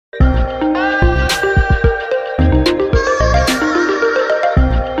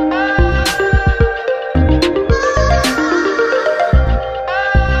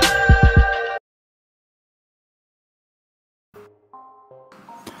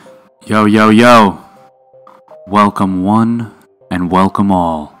Yo, yo, yo! Welcome one and welcome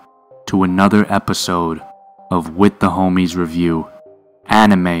all to another episode of With the Homies Review,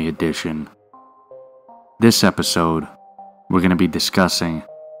 Anime Edition. This episode, we're going to be discussing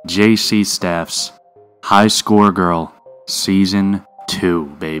JC Staff's High Score Girl Season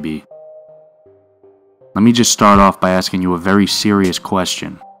 2, baby. Let me just start off by asking you a very serious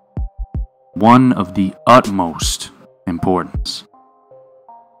question. One of the utmost importance.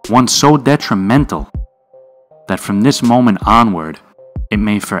 One so detrimental that from this moment onward, it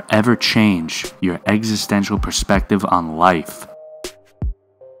may forever change your existential perspective on life.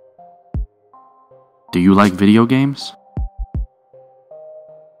 Do you like video games?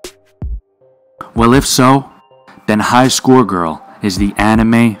 Well, if so, then High Score Girl is the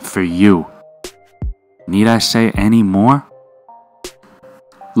anime for you. Need I say any more?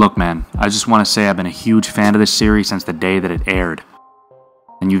 Look, man, I just want to say I've been a huge fan of this series since the day that it aired.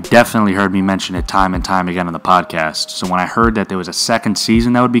 And you've definitely heard me mention it time and time again on the podcast. So when I heard that there was a second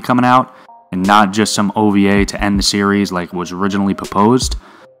season that would be coming out, and not just some OVA to end the series like was originally proposed,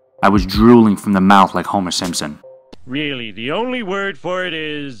 I was drooling from the mouth like Homer Simpson. Really, the only word for it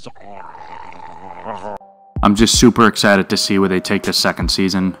is... I'm just super excited to see where they take this second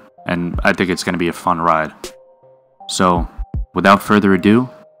season, and I think it's going to be a fun ride. So, without further ado,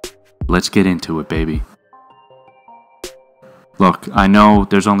 let's get into it, baby. Look, I know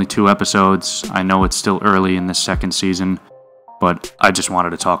there's only 2 episodes, I know it's still early in this second season, but I just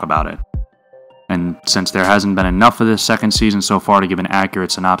wanted to talk about it. And since there hasn't been enough of this second season so far to give an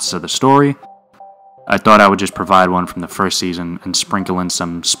accurate synopsis of the story, I thought I would just provide one from the first season and sprinkle in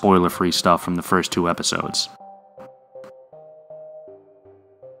some spoiler-free stuff from the first 2 episodes.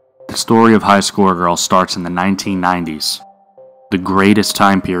 The story of High Score Girl starts in the 1990s, the greatest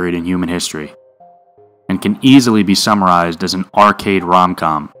time period in human history, and can easily be summarized as an arcade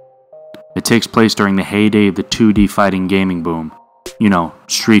rom-com. It takes place during the heyday of the 2D fighting gaming boom. You know,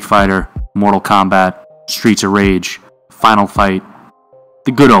 Street Fighter, Mortal Kombat, Streets of Rage, Final Fight,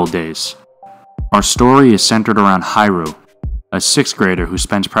 the good old days. Our story is centered around Haru, a 6th grader who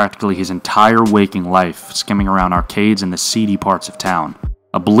spends practically his entire waking life skimming around arcades in the seedy parts of town,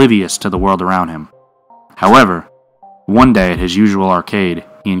 oblivious to the world around him. However, one day at his usual arcade,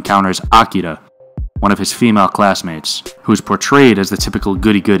 he encounters Akira, one of his female classmates, who's portrayed as the typical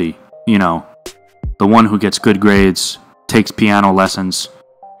goody-goody, you know, the one who gets good grades, takes piano lessons,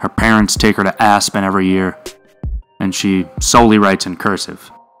 her parents take her to Aspen every year, and she solely writes in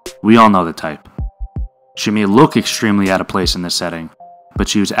cursive. We all know the type. She may look extremely out of place in this setting, but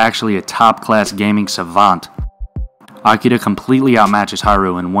she was actually a top-class gaming savant. Akira completely outmatches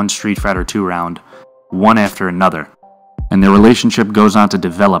Haru in one Street Fighter 2 round, one after another, and their relationship goes on to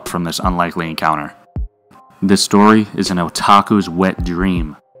develop from this unlikely encounter. This story is an otaku's wet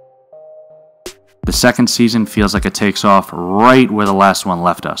dream. The second season feels like it takes off right where the last one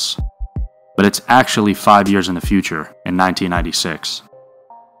left us, but it's actually 5 years in the future, in 1996.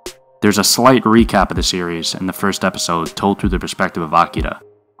 There's a slight recap of the series in the first episode told through the perspective of Akira,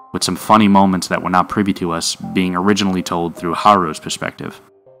 with some funny moments that were not privy to us being originally told through Haru's perspective.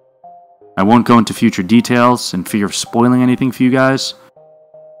 I won't go into future details in fear of spoiling anything for you guys.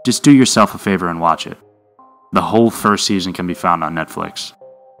 Just do yourself a favor and watch it. The whole first season can be found on Netflix.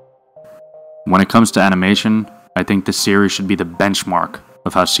 When it comes to animation, I think this series should be the benchmark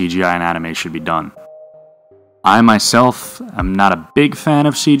of how CGI and anime should be done. I myself am not a big fan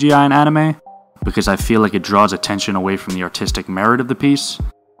of CGI in anime because I feel like it draws attention away from the artistic merit of the piece.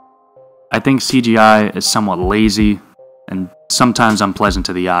 I think CGI is somewhat lazy and sometimes unpleasant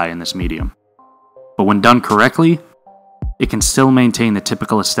to the eye in this medium. But when done correctly, it can still maintain the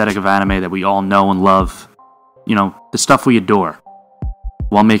typical aesthetic of anime that we all know and love. You know, the stuff we adore,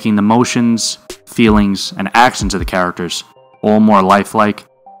 while making the motions, feelings, and actions of the characters all more lifelike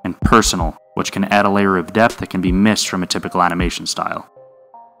and personal, which can add a layer of depth that can be missed from a typical animation style.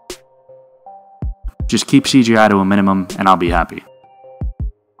 Just keep CGI to a minimum and I'll be happy.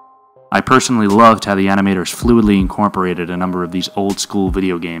 I personally loved how the animators fluidly incorporated a number of these old school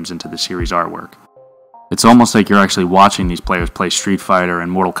video games into the series artwork. It's almost like you're actually watching these players play Street Fighter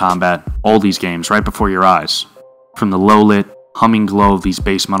and Mortal Kombat, all these games, right before your eyes. From the low-lit, humming glow of these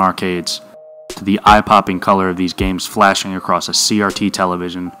basement arcades, to the eye-popping color of these games flashing across a CRT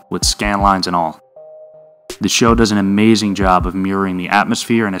television with scan lines and all. The show does an amazing job of mirroring the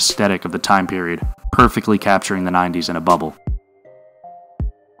atmosphere and aesthetic of the time period, perfectly capturing the 90s in a bubble.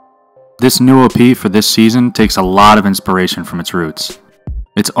 This new OP for this season takes a lot of inspiration from its roots.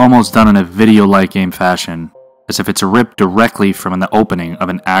 It's almost done in a video-like game fashion, as if it's ripped directly from the opening of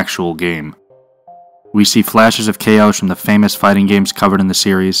an actual game. We see flashes of chaos from the famous fighting games covered in the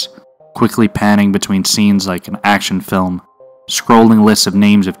series, quickly panning between scenes like an action film, scrolling lists of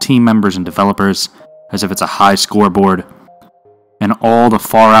names of team members and developers as if it's a high scoreboard, and all the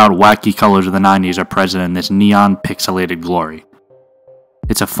far-out wacky colors of the 90s are present in this neon pixelated glory.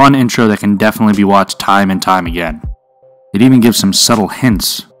 It's a fun intro that can definitely be watched time and time again. It even gives some subtle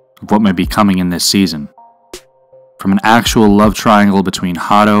hints of what may be coming in this season. From an actual love triangle between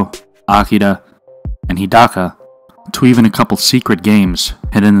Hado, Akira, and Hidaka, to even a couple secret games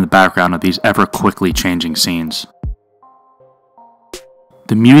hidden in the background of these ever quickly changing scenes.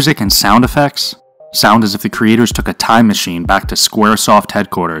 The music and sound effects sound as if the creators took a time machine back to Squaresoft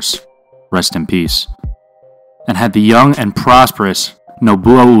headquarters, rest in peace, and had the young and prosperous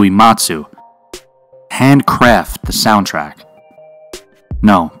Nobuo Uematsu handcraft the soundtrack.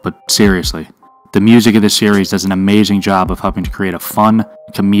 No, but seriously, the music of this series does an amazing job of helping to create a fun,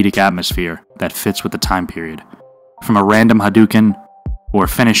 comedic atmosphere that fits with the time period. From a random Hadouken, or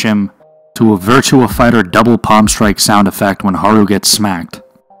finish him, to a Virtua Fighter double palm strike sound effect when Haru gets smacked,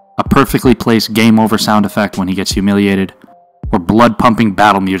 a perfectly placed game over sound effect when he gets humiliated, or blood-pumping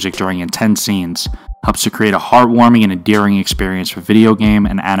battle music during intense scenes, helps to create a heartwarming and endearing experience for video game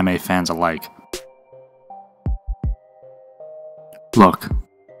and anime fans alike. Look,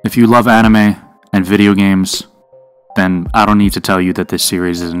 if you love anime and video games, then I don't need to tell you that this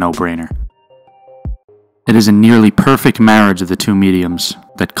series is a no-brainer. It is a nearly perfect marriage of the two mediums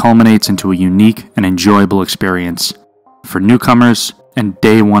that culminates into a unique and enjoyable experience for newcomers and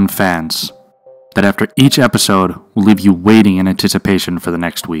day one fans that after each episode will leave you waiting in anticipation for the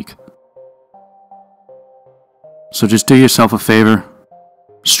next week. So just do yourself a favor,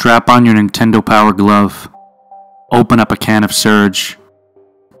 strap on your Nintendo Power Glove, open up a can of Surge,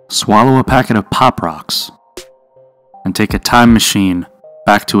 swallow a packet of Pop Rocks, and take a time machine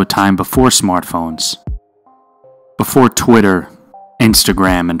back to a time before smartphones, before Twitter,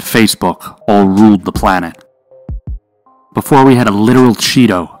 Instagram, and Facebook all ruled the planet, before we had a literal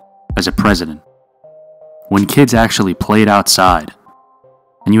Cheeto as a president, when kids actually played outside,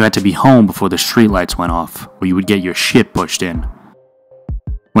 and you had to be home before the streetlights went off, or you would get your shit pushed in,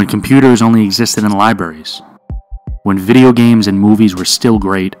 when computers only existed in libraries, when video games and movies were still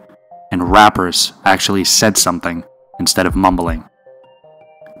great, and rappers actually said something instead of mumbling.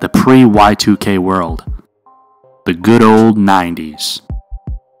 The pre-Y2K world. The good old 90s.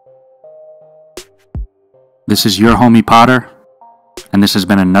 This is your homie Potter, and this has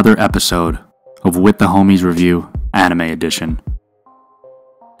been another episode of With the Homies Review Anime Edition.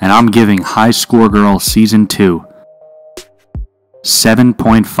 And I'm giving High Score Girl Season 2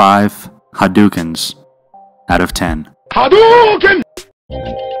 7.5 Hadoukens out of 10. Hadouken!